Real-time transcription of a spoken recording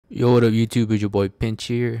Yo, what up YouTube, it's your boy Pinch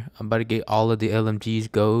here. I'm about to get all of the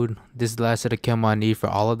LMGs gold. This is the last set of camo I need for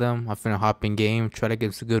all of them. I'm finna hop in game, try to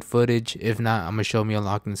get some good footage. If not, I'm gonna show me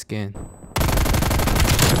unlocking the skin.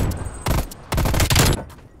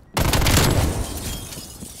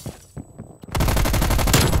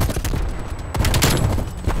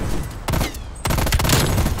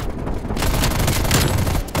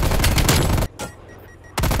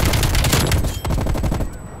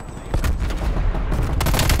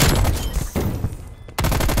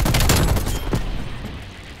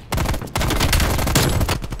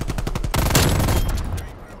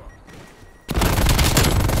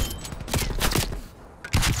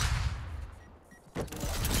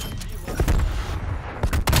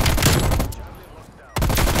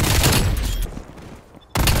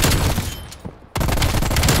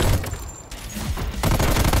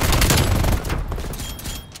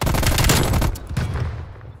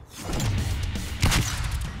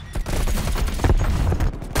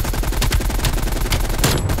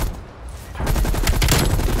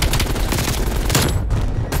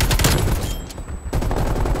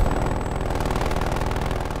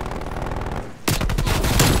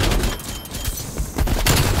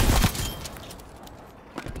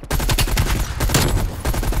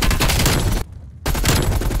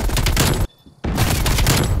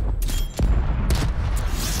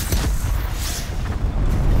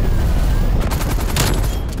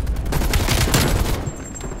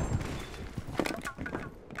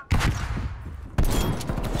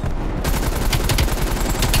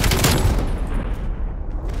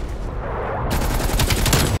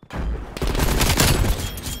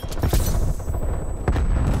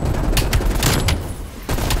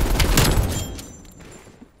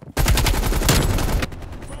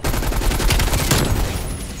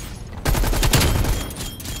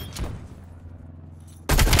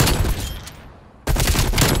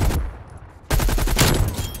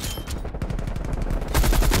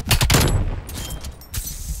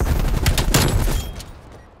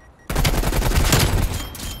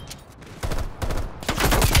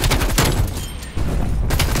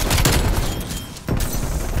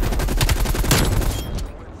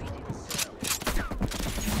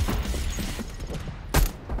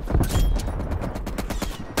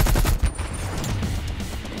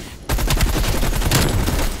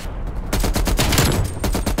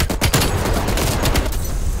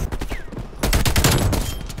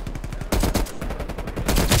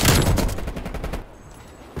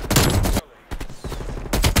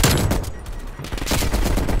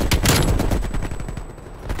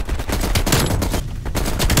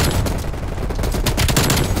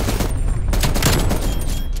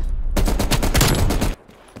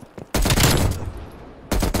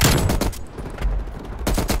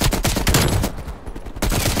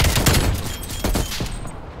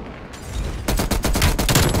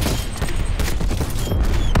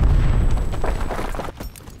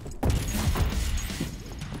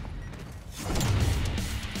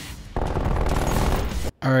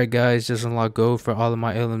 Alright guys, just unlocked gold for all of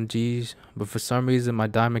my LMGs, but for some reason my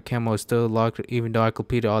diamond camo is still locked even though I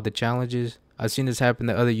completed all the challenges. I've seen this happen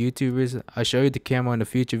to other YouTubers. I'll show you the camo in a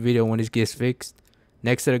future video when this gets fixed.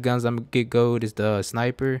 Next to the guns I'm gonna get gold is the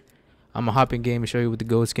sniper. I'm gonna hop in game and show you what the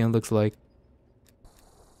gold skin looks like.